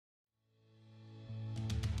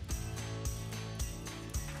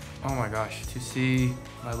Oh my gosh, to see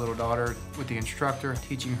my little daughter with the instructor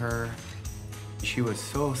teaching her, she was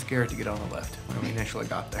so scared to get on the lift when we initially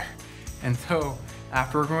got there. And so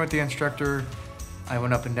after working with the instructor, I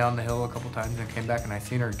went up and down the hill a couple times and came back and I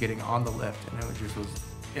seen her getting on the lift, and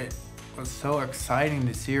it was so exciting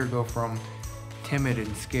to see her go from timid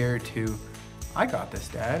and scared to, I got this,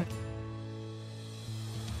 Dad.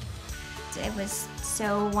 It was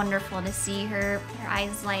so wonderful to see her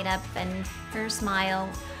eyes light up and her smile,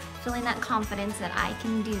 feeling that confidence that I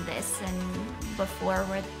can do this. And before,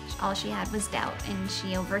 where all she had was doubt, and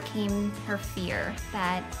she overcame her fear.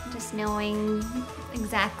 That just knowing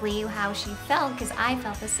exactly how she felt, because I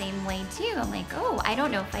felt the same way too. I'm like, oh, I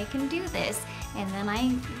don't know if I can do this. And then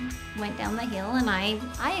I went down the hill and I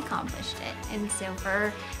accomplished it. And so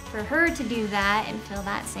for her to do that and feel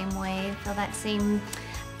that same way, feel that same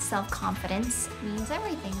self-confidence means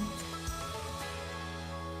everything.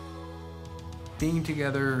 Being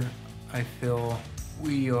together, I feel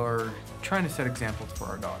we are trying to set examples for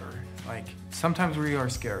our daughter. Like, sometimes we are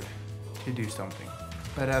scared to do something,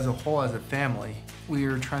 but as a whole, as a family, we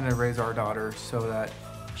are trying to raise our daughter so that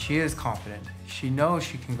she is confident. She knows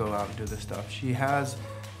she can go out and do this stuff. She has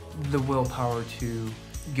the willpower to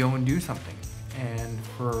go and do something. And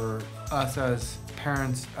for us as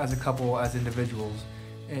parents, as a couple, as individuals,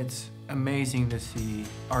 it's amazing to see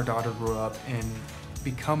our daughter grow up and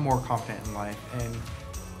become more confident in life and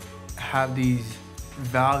have these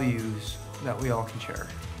values that we all can share.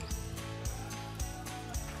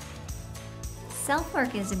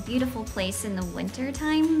 Self-work is a beautiful place in the winter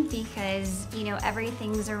time because, you know,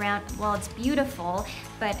 everything's around, well, it's beautiful,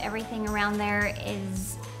 but everything around there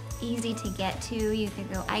is easy to get to. You can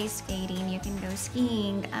go ice skating, you can go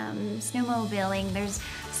skiing, snowmobiling. There's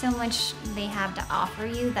so much they have to offer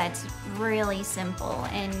you that's really simple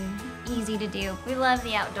and easy to do. We love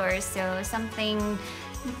the outdoors, so something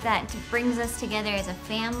that brings us together as a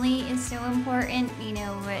family is so important. You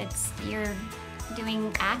know, you're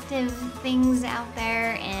doing active things out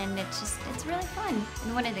there, and it's really fun.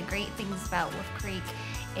 And one of the great things about Wolf Creek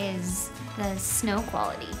is the snow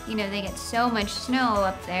quality. You know, they get so much snow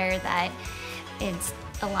up there that it's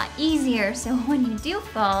a lot easier, so when you do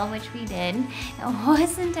fall, which we did, it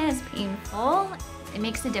wasn't as painful. It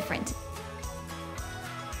makes a difference.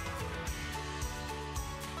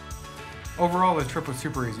 Overall, the trip was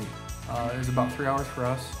super easy. It was about 3 hours for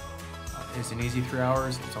us. It's an easy 3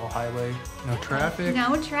 hours. It's all highway, no traffic.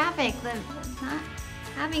 No traffic. Not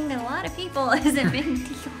having a lot of people is a big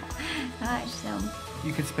deal. Gosh, so.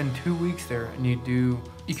 You could spend 2 weeks there and you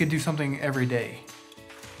could do something every day.